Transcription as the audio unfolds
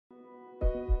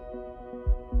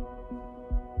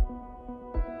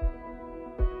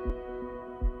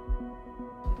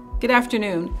Good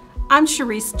afternoon. I'm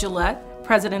Sharice Gillette,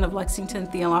 President of Lexington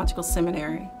Theological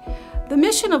Seminary. The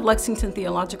mission of Lexington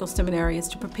Theological Seminary is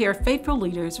to prepare faithful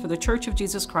leaders for the Church of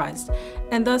Jesus Christ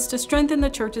and thus to strengthen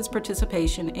the Church's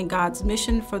participation in God's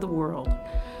mission for the world.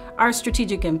 Our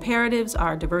strategic imperatives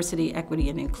are diversity,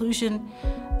 equity, and inclusion,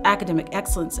 academic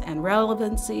excellence and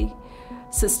relevancy,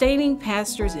 sustaining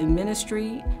pastors in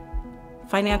ministry,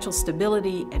 financial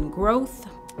stability and growth,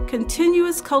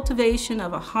 continuous cultivation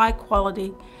of a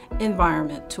high-quality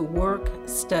environment to work,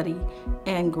 study,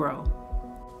 and grow.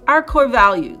 Our core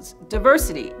values: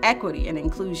 diversity, equity, and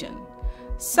inclusion.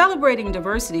 Celebrating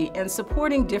diversity and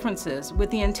supporting differences with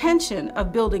the intention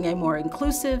of building a more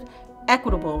inclusive,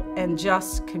 equitable, and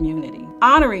just community.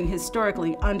 Honoring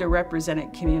historically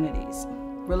underrepresented communities.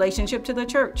 Relationship to the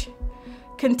church.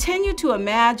 Continue to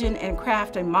imagine and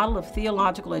craft a model of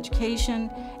theological education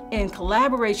in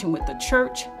collaboration with the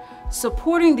church,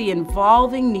 supporting the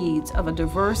evolving needs of a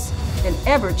diverse and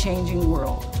ever-changing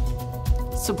world.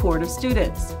 Support of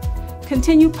students.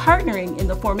 Continue partnering in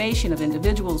the formation of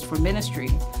individuals for ministry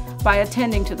by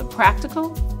attending to the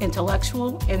practical,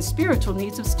 intellectual, and spiritual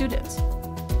needs of students.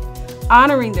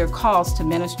 Honoring their calls to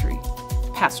ministry,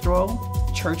 pastoral,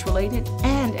 church-related,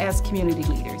 and as community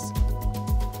leaders.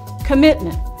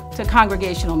 Commitment to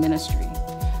congregational ministry.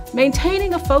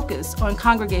 Maintaining a focus on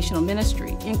congregational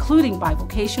ministry, including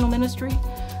bivocational ministry,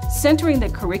 centering the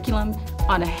curriculum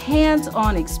on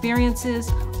hands-on experiences,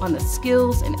 on the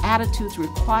skills and attitudes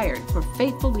required for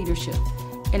faithful leadership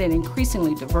in an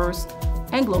increasingly diverse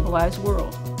and globalized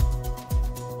world.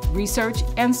 Research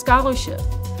and scholarship.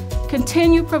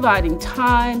 Continue providing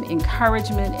time,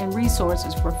 encouragement, and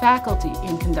resources for faculty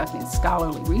in conducting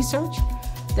scholarly research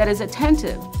that is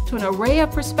attentive to an array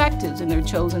of perspectives in their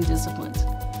chosen disciplines.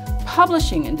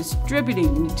 Publishing and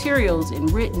distributing materials in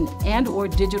written and/or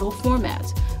digital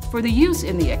formats for the use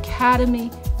in the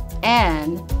academy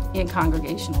and in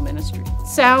congregational ministry.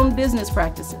 Sound business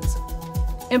practices.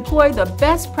 Employ the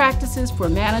best practices for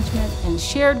management and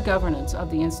shared governance of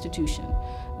the institution,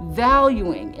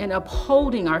 valuing and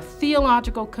upholding our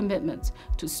theological commitments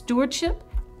to stewardship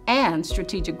and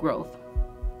strategic growth.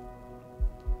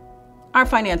 Our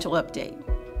financial update.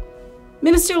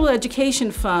 Ministerial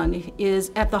Education Fund is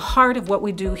at the heart of what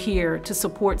we do here to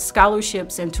support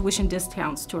scholarships and tuition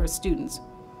discounts to our students.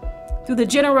 Through the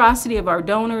generosity of our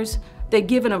donors, they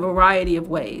give in a variety of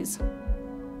ways.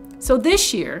 So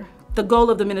this year, the goal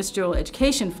of the Ministerial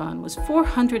Education Fund was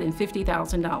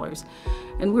 $450,000,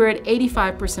 and we're at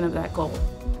 85% of that goal.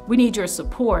 We need your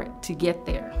support to get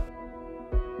there.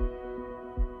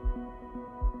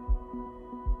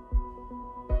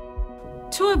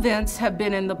 Two events have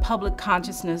been in the public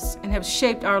consciousness and have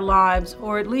shaped our lives,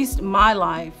 or at least my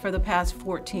life, for the past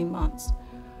 14 months.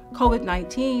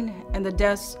 COVID-19 and the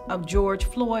deaths of George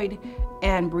Floyd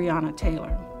and Breonna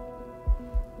Taylor.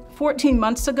 14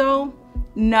 months ago,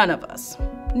 none of us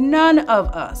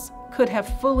could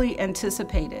have fully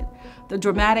anticipated the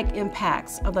dramatic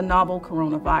impacts of the novel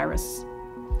coronavirus.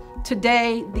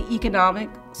 Today, the economic,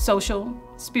 social,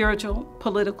 spiritual,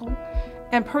 political,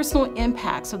 and personal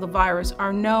impacts of the virus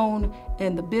are known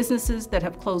in the businesses that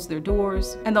have closed their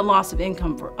doors and the loss of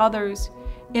income for others,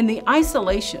 in the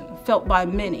isolation felt by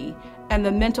many and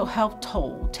the mental health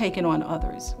toll taken on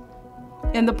others,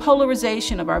 in the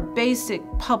polarization of our basic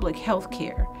public health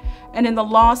care, and in the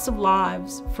loss of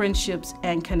lives, friendships,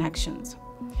 and connections.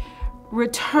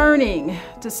 Returning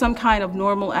to some kind of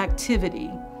normal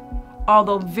activity,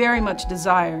 although very much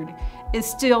desired, is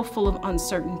still full of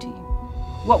uncertainty.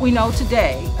 What we know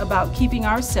today about keeping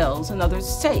ourselves and others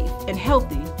safe and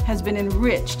healthy has been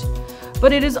enriched,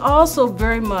 but it is also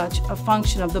very much a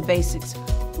function of the basics.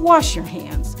 Wash your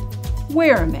hands,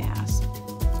 wear a mask,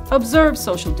 observe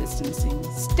social distancing,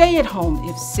 stay at home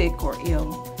if sick or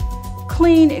ill,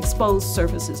 clean exposed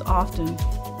surfaces often,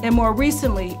 and more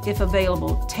recently, if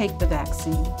available, take the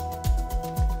vaccine.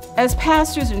 As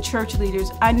pastors and church leaders,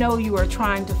 I know you are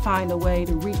trying to find a way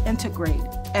to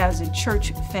reintegrate as a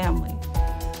church family.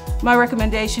 My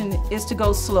recommendation is to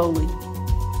go slowly.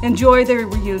 Enjoy their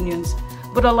reunions,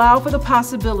 but allow for the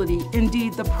possibility,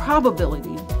 indeed the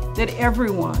probability, that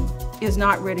everyone is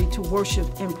not ready to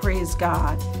worship and praise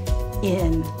God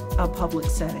in a public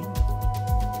setting.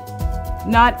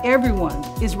 Not everyone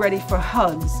is ready for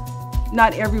hugs.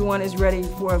 Not everyone is ready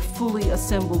for a fully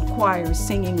assembled choir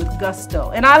singing with gusto.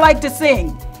 And I like to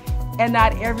sing. And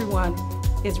not everyone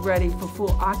is ready for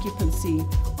full occupancy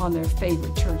on their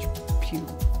favorite church pew.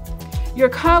 Your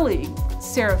colleague,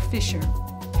 Sarah Fisher,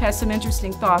 has some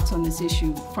interesting thoughts on this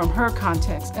issue from her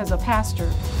context as a pastor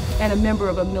and a member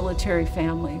of a military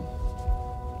family.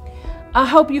 I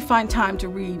hope you find time to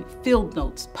read field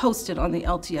notes posted on the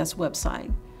LTS website.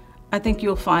 I think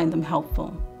you'll find them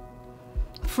helpful.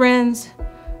 Friends,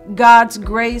 God's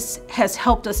grace has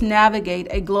helped us navigate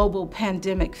a global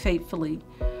pandemic faithfully.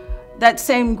 That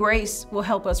same grace will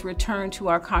help us return to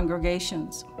our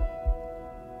congregations.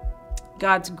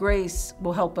 God's grace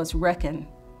will help us reckon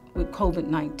with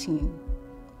COVID-19,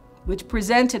 which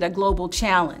presented a global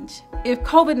challenge. If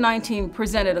COVID-19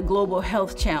 presented a global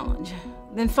health challenge,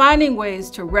 then finding ways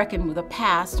to reckon with the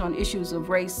past on issues of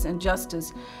race and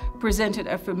justice presented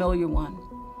a familiar one.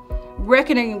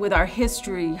 Reckoning with our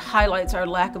history highlights our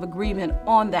lack of agreement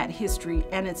on that history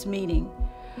and its meaning.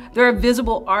 There are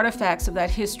visible artifacts of that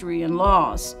history in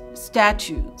laws,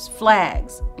 statutes,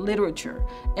 flags, literature,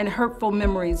 and hurtful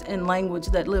memories and language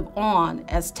that live on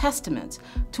as testaments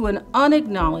to an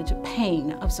unacknowledged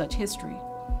pain of such history.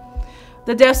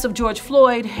 The deaths of George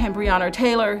Floyd and Breonna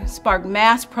Taylor sparked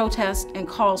mass protests and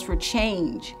calls for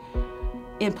change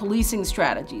in policing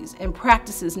strategies and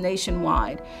practices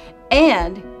nationwide.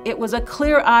 And it was a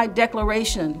clear-eyed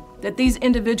declaration that these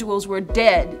individuals were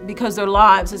dead because their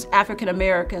lives as African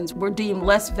Americans were deemed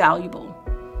less valuable.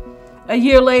 A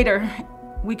year later,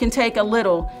 we can take a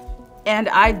little, and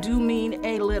I do mean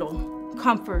a little,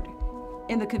 comfort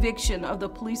in the conviction of the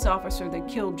police officer that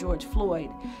killed George Floyd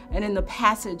and in the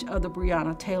passage of the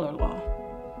Breonna Taylor law.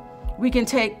 We can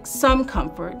take some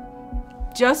comfort,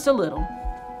 just a little,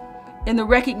 in the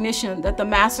recognition that the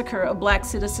massacre of Black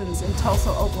citizens in Tulsa,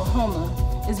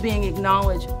 Oklahoma is being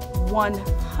acknowledged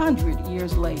 100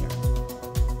 years later,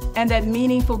 and that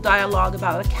meaningful dialogue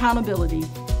about accountability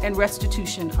and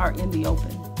restitution are in the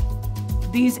open.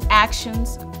 These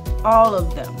actions, all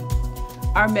of them,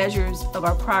 are measures of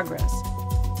our progress.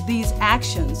 These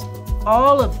actions,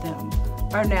 all of them,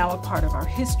 are now a part of our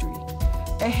history.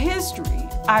 A history,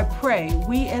 I pray,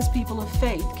 we as people of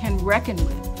faith can reckon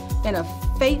with in a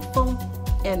faithful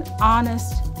and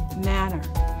honest manner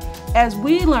as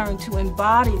we learn to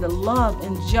embody the love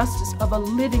and justice of a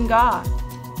living God.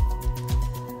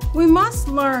 We must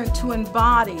learn to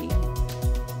embody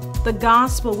the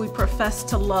gospel we profess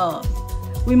to love.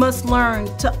 We must learn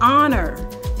to honor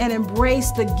and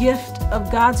embrace the gift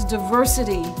of God's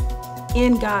diversity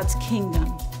in God's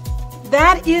kingdom.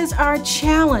 That is our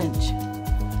challenge.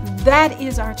 That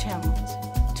is our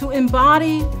challenge, to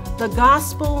embody the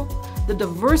gospel, the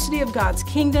diversity of God's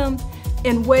kingdom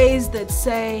in ways that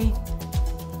say,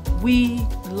 we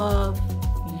love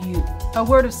you. A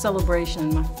word of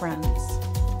celebration, my friends.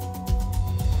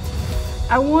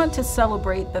 I want to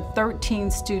celebrate the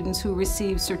 13 students who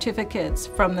received certificates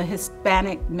from the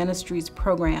Hispanic Ministries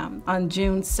program on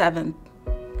June 7th,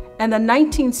 and the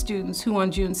 19 students who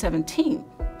on June 17th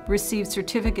received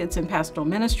certificates in pastoral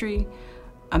ministry,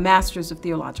 a Master's of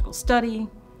Theological Study,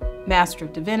 Master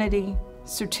of Divinity,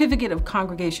 Certificate of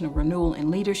Congregational Renewal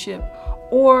and Leadership,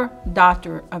 or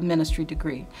Doctor of Ministry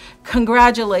degree.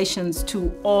 Congratulations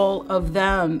to all of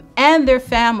them and their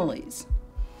families.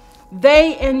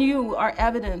 They and you are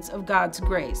evidence of God's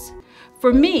grace.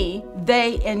 For me,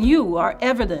 they and you are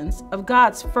evidence of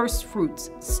God's first fruits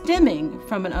stemming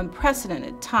from an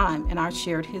unprecedented time in our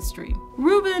shared history.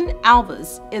 Ruben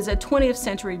Alves is a 20th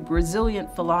century Brazilian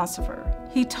philosopher.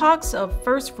 He talks of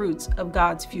first fruits of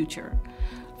God's future.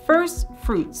 First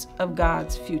fruits of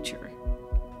God's future.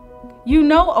 You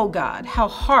know, O God, how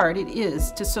hard it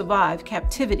is to survive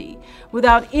captivity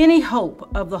without any hope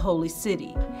of the holy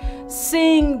city.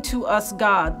 Sing to us,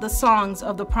 God, the songs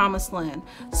of the promised land.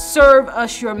 Serve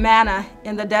us your manna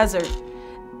in the desert,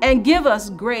 and give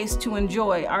us grace to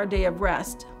enjoy our day of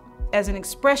rest as an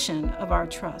expression of our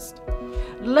trust.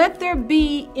 Let there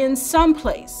be in some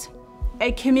place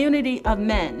a community of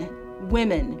men,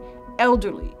 women,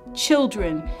 elderly,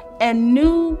 children, and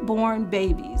newborn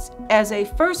babies as a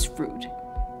first fruit,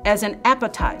 as an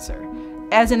appetizer,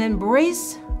 as an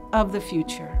embrace of the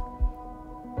future.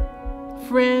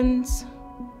 Friends,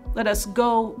 let us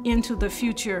go into the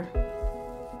future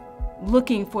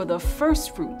looking for the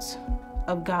first fruits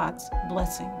of God's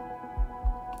blessing.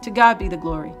 To God be the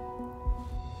glory.